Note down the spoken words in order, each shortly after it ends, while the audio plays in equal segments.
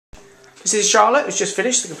This is Charlotte, who's just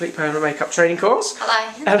finished the complete permanent makeup training course.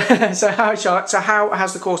 Hello. So hi Charlotte, so how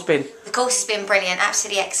has the course been? The course has been brilliant,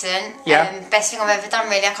 absolutely excellent. Yeah. Best thing I've ever done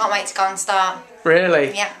really, I can't wait to go and start.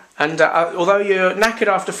 Really? Yeah. And although you're knackered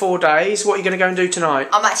after 4 days, what are you going to go and do tonight?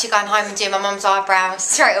 I'm actually going home and doing my mum's eyebrows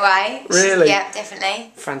straight away. Really? Yeah,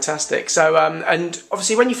 definitely. Fantastic. So, and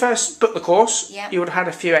obviously when you first booked the course, Yeah. you would have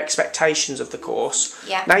had a few expectations of the course.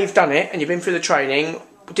 Yeah. Now you've done it and you've been through the training.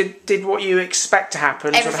 Did what you expect to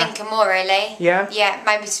happen? Everything and more really. Yeah? Yeah,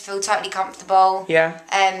 made me feel totally comfortable. Yeah.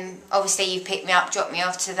 Obviously you've picked me up, dropped me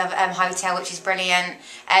off to the hotel, which is brilliant.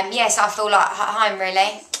 Yes, I feel like home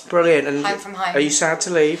really. Brilliant. And Home from home. are you sad to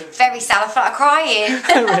leave? Very sad, I felt like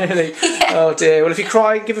crying. Really? Yeah. Oh dear. Well, if you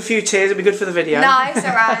cry, give a few tears. It'll be good for the video. No, it's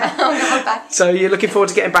alright. I'm not bad. So you're looking forward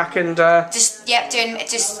to getting back and... Just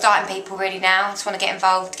starting people really now. Just want to get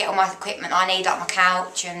involved, get all my equipment I need, like my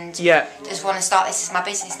couch, and Yeah. just want to start this as my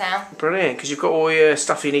business now. Brilliant, because you've got all your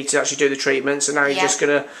stuff you need to actually do the treatments, and now you're Yeah. just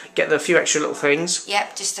going to get the few extra little things.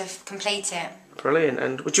 Yep, just to complete it. Brilliant.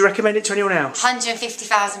 And would you recommend it to anyone else?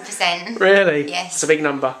 150,000%. Really? Yes. It's a big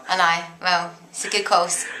number. I know. Well, it's a good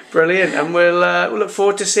course. Brilliant, and we'll look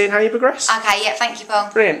forward to seeing how you progress. Okay, yeah, thank you, Paul.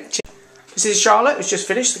 Brilliant. This is Charlotte, who's just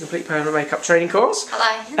finished the complete permanent makeup training course.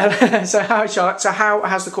 Hello. So hi Charlotte, so how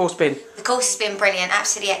has the course been? The course has been brilliant,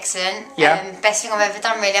 absolutely excellent. Yeah. Best thing I've ever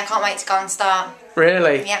done really, I can't wait to go and start.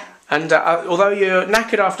 Really? Yeah. And although you're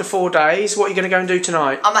knackered after 4 days, what are you going to go and do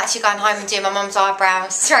tonight? I'm actually going home and doing my mum's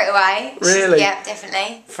eyebrows straight away. Really? Yeah,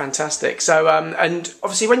 definitely. Fantastic. So, and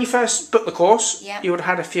obviously when you first booked the course, Yeah. you would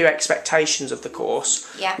have had a few expectations of the course.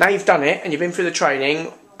 Yeah. Now you've done it and you've been through the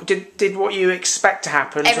training. Did what you expect to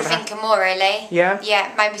happen? Everything and more really. Yeah?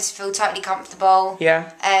 Yeah, made me feel totally comfortable.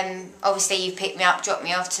 Yeah. Obviously you've picked me up, dropped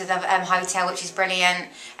me off to the hotel, which is brilliant.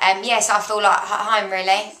 Yes, I feel like home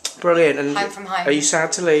really. Brilliant. And Home from home. are you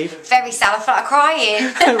sad to leave? Very sad, I felt like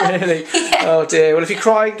crying. Really? Yeah. Oh dear. Well, if you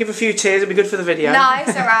cry, give a few tears. It'll be good for the video. No, it's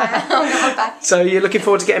alright. I'm not bad. So you're looking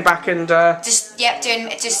forward to getting back and... Just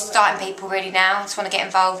starting people really now. Just want to get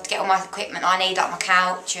involved, get all my equipment I need, like my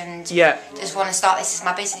couch, and Yeah. just want to start this as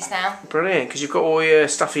my business now. Brilliant, because you've got all your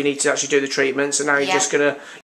stuff you need to actually do the treatments, and now you're Yeah. just going to